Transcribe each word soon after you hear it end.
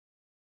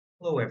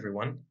Hello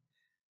everyone.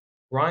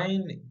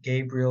 Ryan,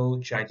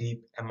 Gabriel,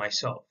 Jaideep, and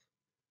myself,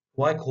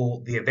 who I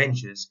call the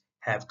Avengers,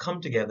 have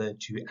come together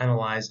to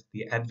analyze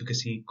the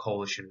Advocacy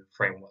Coalition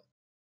Framework.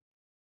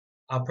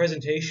 Our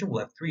presentation will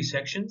have three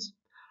sections.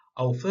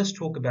 I will first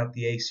talk about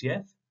the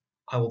ACF,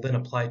 I will then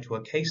apply it to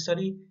a case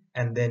study,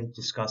 and then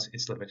discuss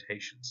its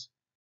limitations.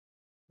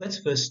 Let's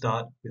first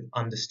start with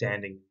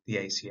understanding the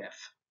ACF.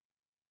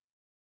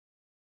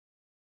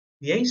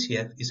 The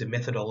ACF is a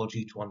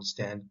methodology to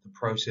understand the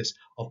process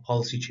of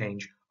policy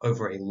change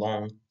over a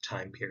long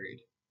time period.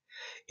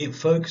 It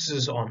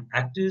focuses on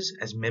actors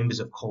as members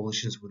of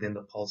coalitions within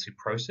the policy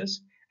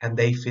process, and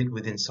they fit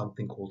within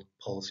something called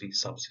policy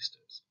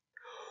subsystems.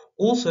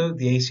 Also,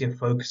 the ACF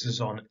focuses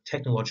on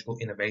technological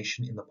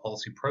innovation in the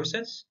policy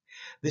process.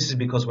 This is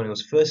because when it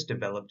was first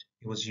developed,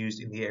 it was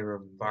used in the area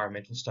of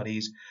environmental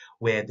studies,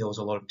 where there was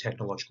a lot of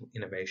technological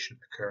innovation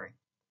occurring.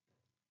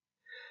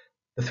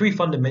 The three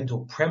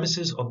fundamental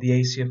premises of the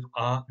ACF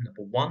are: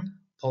 number one,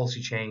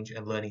 policy change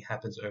and learning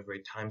happens over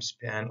a time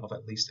span of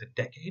at least a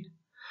decade.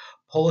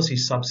 Policy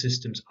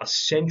subsystems are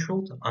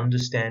central to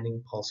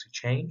understanding policy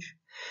change.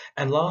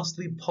 And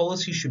lastly,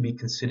 policy should be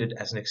considered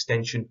as an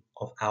extension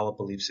of our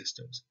belief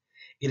systems.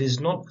 It is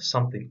not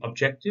something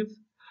objective,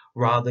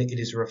 rather it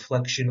is a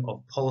reflection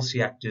of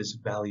policy actors'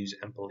 values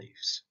and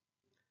beliefs.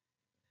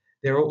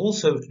 There are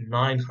also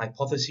 9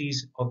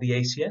 hypotheses of the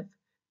ACF.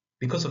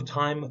 Because of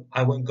time,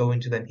 I won't go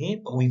into them here,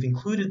 but we've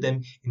included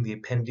them in the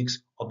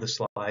appendix of the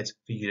slides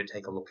for you to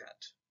take a look at.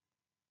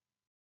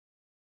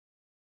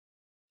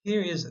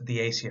 Here is the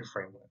ACF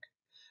framework.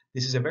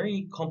 This is a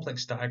very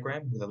complex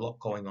diagram with a lot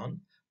going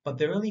on, but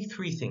there are only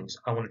 3 things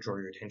I want to draw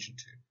your attention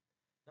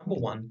to. Number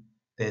 1,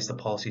 there's the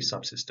policy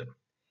subsystem.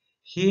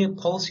 Here,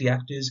 policy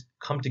actors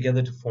come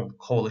together to form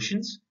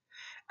coalitions,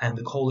 and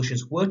the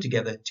coalitions work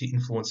together to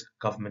influence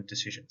government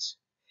decisions.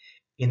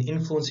 In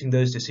influencing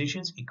those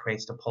decisions, it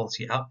creates the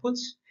policy outputs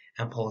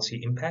and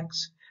policy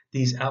impacts.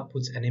 These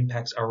outputs and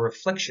impacts are a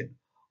reflection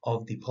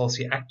of the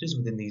policy actors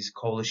within these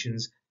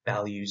coalitions'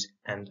 values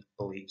and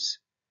beliefs.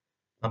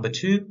 Number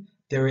 2,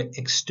 there are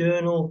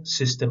external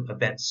system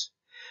events.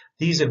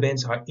 These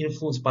events are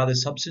influenced by the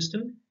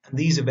subsystem, and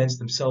these events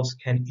themselves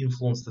can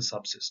influence the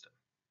subsystem.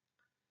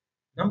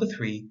 Number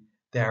 3,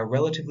 there are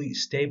relatively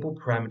stable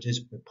parameters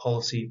where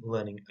policy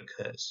learning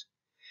occurs.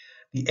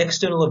 The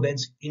external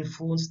events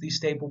influence these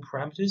stable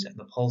parameters and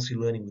the policy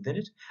learning within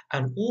it,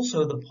 and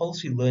also the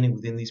policy learning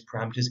within these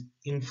parameters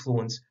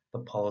influence the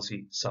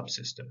policy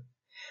subsystem.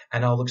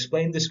 And I'll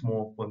explain this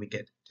more when we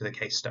get to the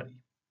case study.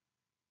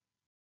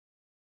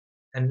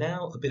 And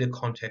now a bit of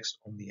context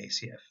on the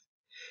ACF.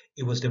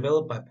 It was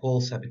developed by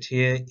Paul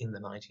Sabatier in the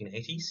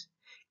 1980s.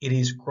 It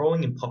is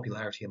growing in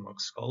popularity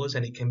amongst scholars,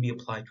 and it can be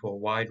applied to a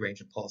wide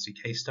range of policy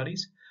case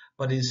studies,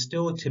 but it is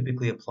still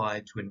typically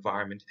applied to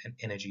environment and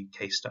energy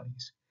case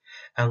studies.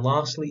 And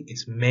lastly,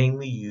 it's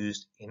mainly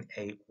used in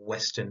a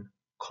Western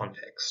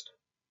context.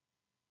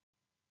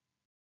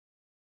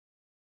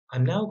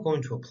 I'm now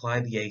going to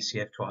apply the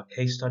ACF to our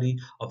case study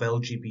of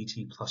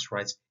LGBT+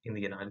 rights in the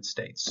United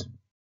States.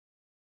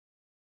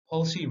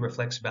 Policy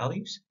reflects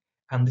values,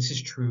 and this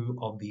is true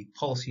of the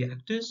policy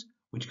actors,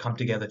 which come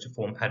together to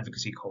form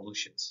advocacy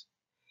coalitions.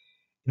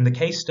 In the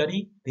case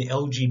study, the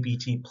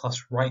LGBT+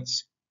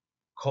 rights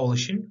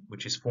coalition,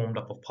 which is formed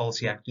up of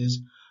policy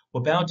actors, were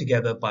bound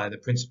together by the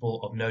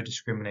principle of no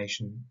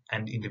discrimination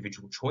and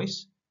individual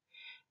choice.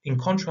 In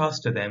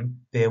contrast to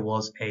them, there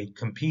was a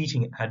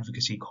competing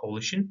advocacy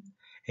coalition,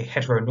 a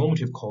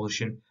heteronormative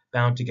coalition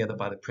bound together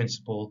by the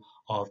principle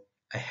of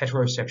a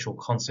heterosexual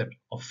concept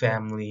of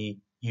family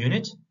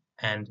unit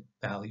and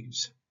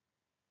values.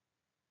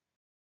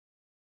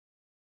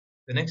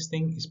 The next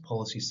thing is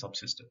policy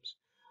subsystems,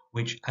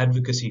 which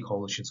advocacy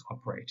coalitions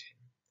operate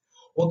in.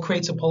 What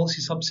creates a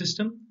policy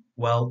subsystem?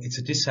 Well, it's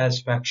a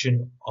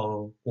dissatisfaction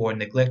of or a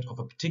neglect of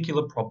a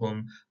particular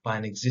problem by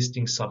an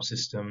existing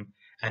subsystem,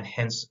 and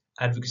hence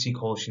advocacy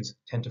coalitions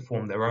tend to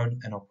form their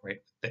own and operate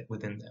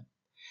within them.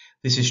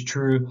 This is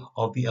true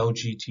of the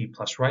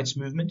LGBT+ rights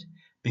movement,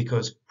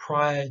 because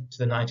prior to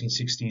the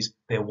 1960s,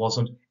 there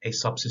wasn't a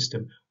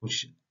subsystem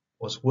which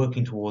was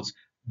working towards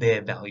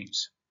their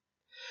values.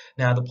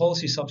 Now, the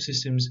policy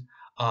subsystems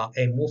are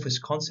amorphous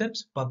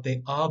concepts, but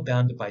they are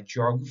bounded by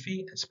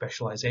geography and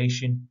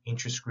specialization,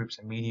 interest groups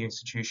and media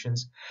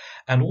institutions.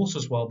 And also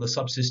as well, the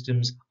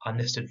subsystems are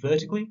nested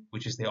vertically,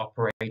 which is they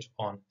operate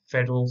on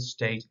federal,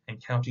 state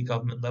and county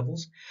government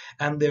levels.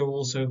 And they're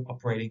also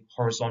operating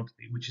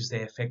horizontally, which is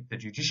they affect the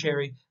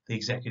judiciary, the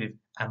executive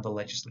and the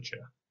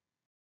legislature.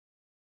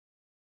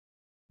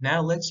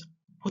 Now let's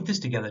put this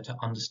together to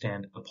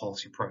understand the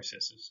policy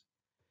processes.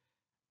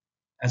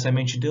 As I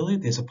mentioned earlier,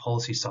 there's a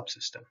policy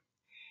subsystem.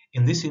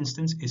 In this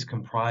instance, it's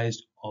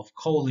comprised of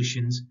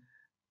coalitions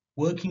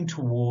working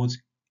towards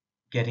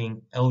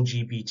getting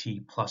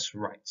LGBT+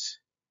 rights.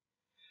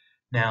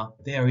 Now,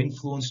 they are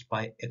influenced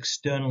by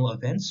external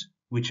events,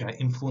 which are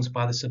influenced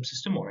by the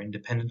subsystem or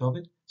independent of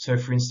it. So,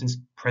 for instance,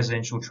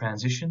 presidential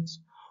transitions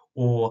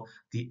or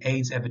the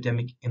AIDS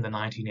epidemic in the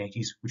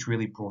 1980s, which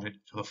really brought it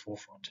to the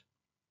forefront.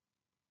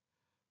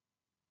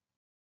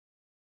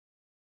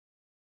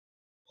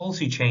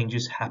 Policy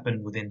changes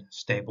happen within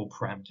stable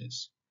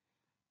parameters.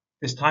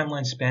 This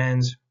timeline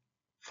spans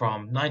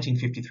from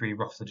 1953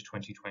 roughly to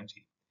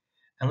 2020.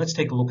 And let's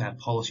take a look at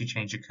policy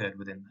change occurred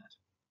within that.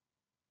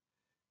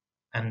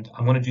 And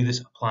I'm going to do this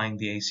applying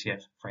the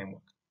ACF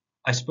framework.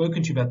 I've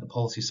spoken to you about the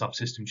policy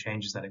subsystem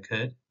changes that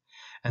occurred,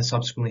 and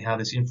subsequently how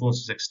this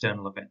influences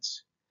external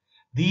events.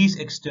 These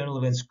external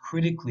events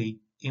critically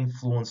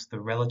influence the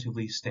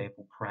relatively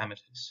stable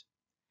parameters.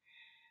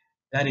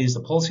 That is,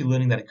 the policy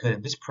learning that occurred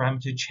in this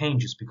parameter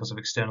changes because of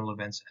external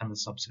events and the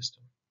subsystem.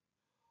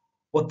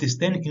 What this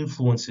then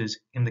influences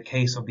in the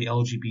case of the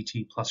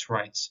LGBT plus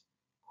rights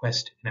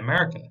quest in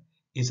America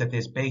is that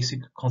there's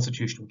basic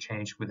constitutional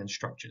change within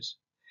structures.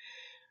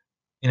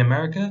 In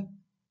America,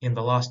 in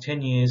the last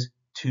 10 years,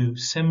 two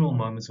seminal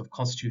moments of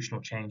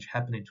constitutional change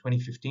happened in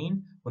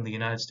 2015 when the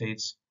United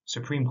States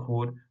Supreme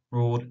Court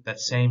ruled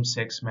that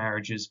same-sex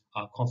marriages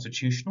are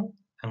constitutional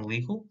and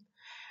legal,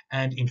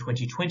 and in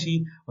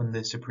 2020 when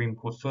the Supreme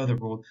Court further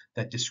ruled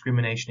that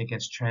discrimination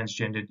against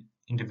transgendered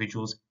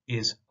individuals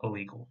is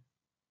illegal.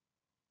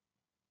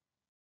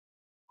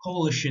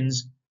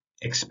 Coalitions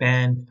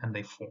expand and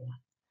they form.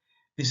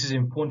 This is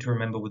important to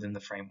remember within the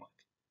framework.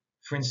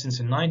 For instance,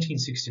 in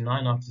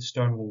 1969, after the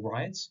Stonewall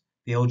riots,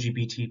 the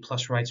LGBT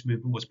plus rights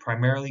movement was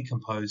primarily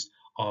composed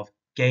of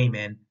gay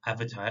men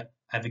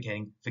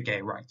advocating for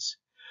gay rights.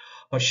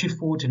 But shift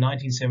forward to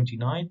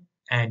 1979,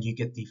 and you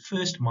get the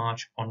first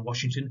march on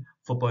Washington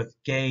for both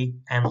gay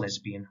and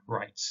lesbian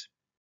rights.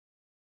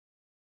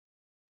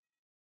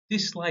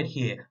 This slide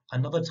here,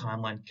 another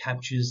timeline,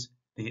 captures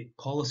the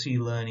policy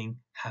learning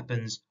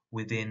happens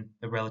within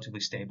the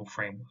relatively stable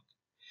framework.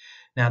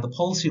 Now, the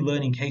policy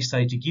learning case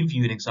study to give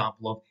you an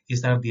example of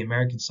is that of the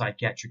American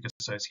Psychiatric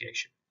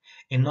Association.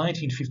 In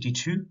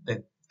 1952,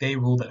 they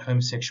ruled that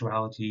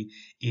homosexuality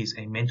is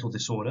a mental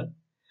disorder,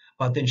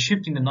 but then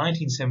shifting to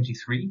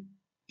 1973,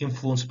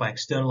 influenced by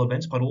external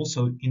events, but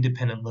also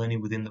independent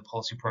learning within the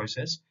policy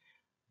process,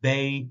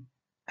 they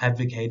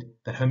advocate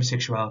that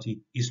homosexuality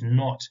is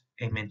not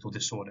a mental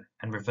disorder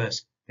and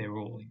reverse their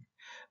ruling.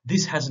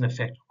 This has an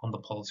effect on the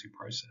policy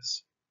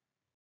process.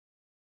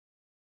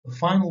 The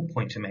final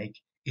point to make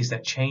is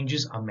that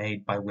changes are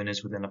made by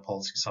winners within a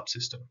policy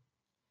subsystem.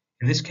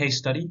 In this case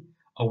study,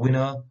 a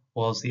winner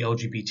was the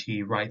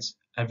LGBT rights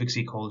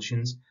advocacy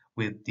coalitions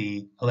with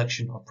the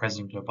election of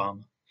President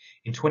Obama.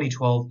 In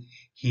 2012,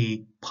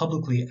 he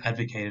publicly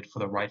advocated for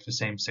the right for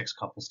same-sex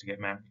couples to get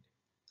married.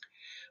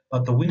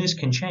 But the winners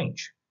can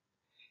change.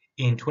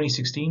 In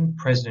 2016,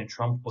 President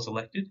Trump was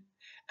elected,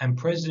 and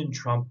President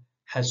Trump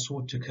has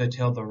sought to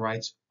curtail the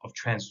rights of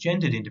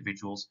transgendered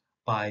individuals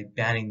by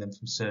banning them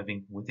from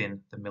serving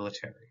within the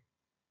military.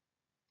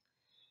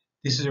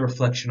 This is a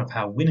reflection of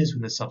how winners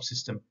within the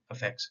subsystem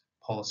affects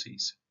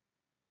policies.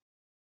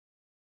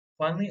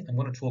 Finally, I'm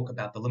going to talk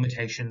about the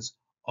limitations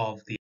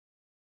of the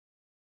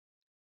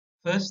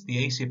First,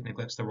 the ACF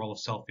neglects the role of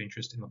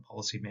self-interest in the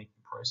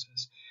policy-making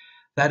process.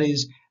 That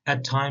is,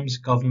 at times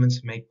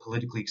governments make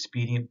politically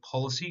expedient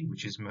policy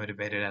which is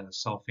motivated out of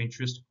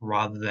self-interest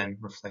rather than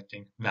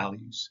reflecting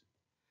values.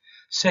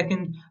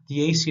 Second,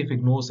 the ACF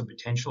ignores the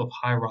potential of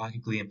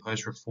hierarchically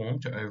imposed reform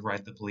to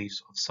override the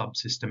beliefs of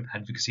subsystem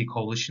advocacy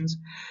coalitions.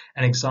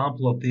 An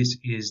example of this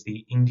is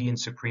the Indian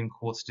Supreme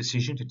Court's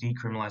decision to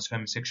decriminalize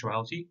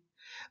homosexuality.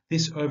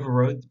 This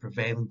overrode the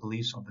prevailing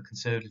beliefs of the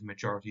conservative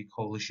majority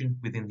coalition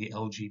within the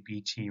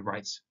LGBT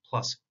rights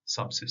plus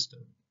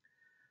subsystem.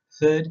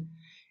 Third,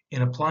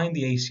 in applying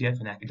the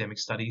ACF in academic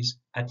studies,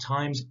 at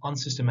times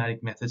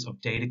unsystematic methods of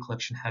data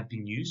collection have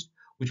been used,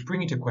 which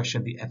bring into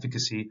question the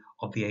efficacy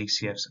of the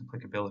ACF's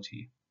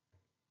applicability.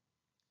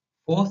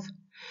 Fourth,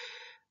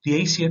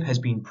 the ACF has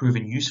been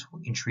proven useful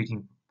in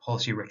treating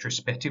policy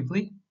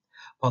retrospectively,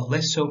 but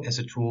less so as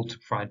a tool to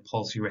provide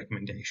policy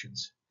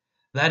recommendations.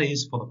 That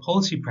is, for the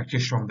policy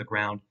practitioner on the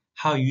ground,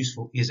 how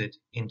useful is it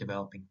in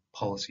developing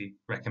policy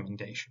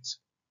recommendations?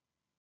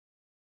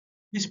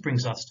 This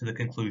brings us to the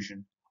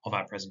conclusion of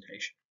our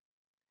presentation.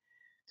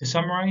 To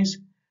summarize,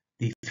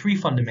 the three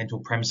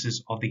fundamental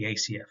premises of the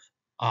ACF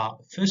are,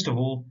 first of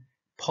all,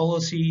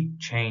 policy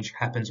change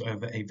happens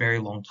over a very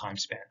long time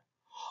span,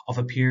 of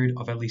a period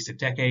of at least a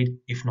decade,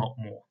 if not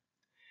more.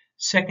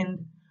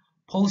 Second,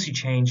 policy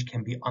change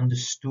can be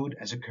understood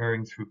as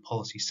occurring through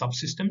policy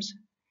subsystems.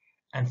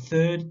 And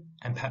third,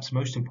 and perhaps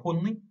most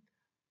importantly,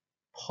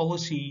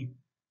 policy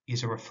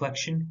is a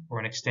reflection or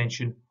an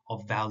extension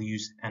of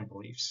values and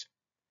beliefs.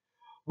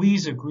 We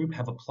as a group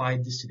have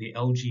applied this to the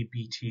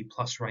LGBT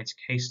plus rights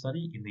case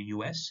study in the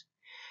US,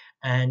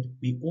 and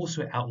we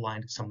also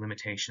outlined some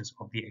limitations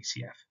of the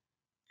ACF.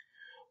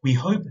 We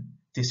hope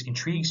this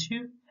intrigues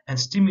you and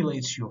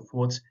stimulates your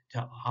thoughts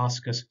to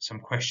ask us some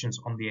questions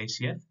on the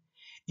ACF.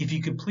 If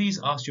you could please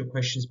ask your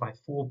questions by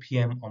 4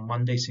 p.m. on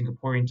Monday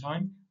Singaporean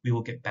time, we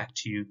will get back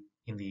to you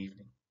in the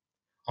evening.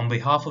 On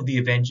behalf of the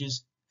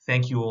Avengers,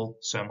 thank you all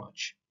so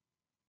much.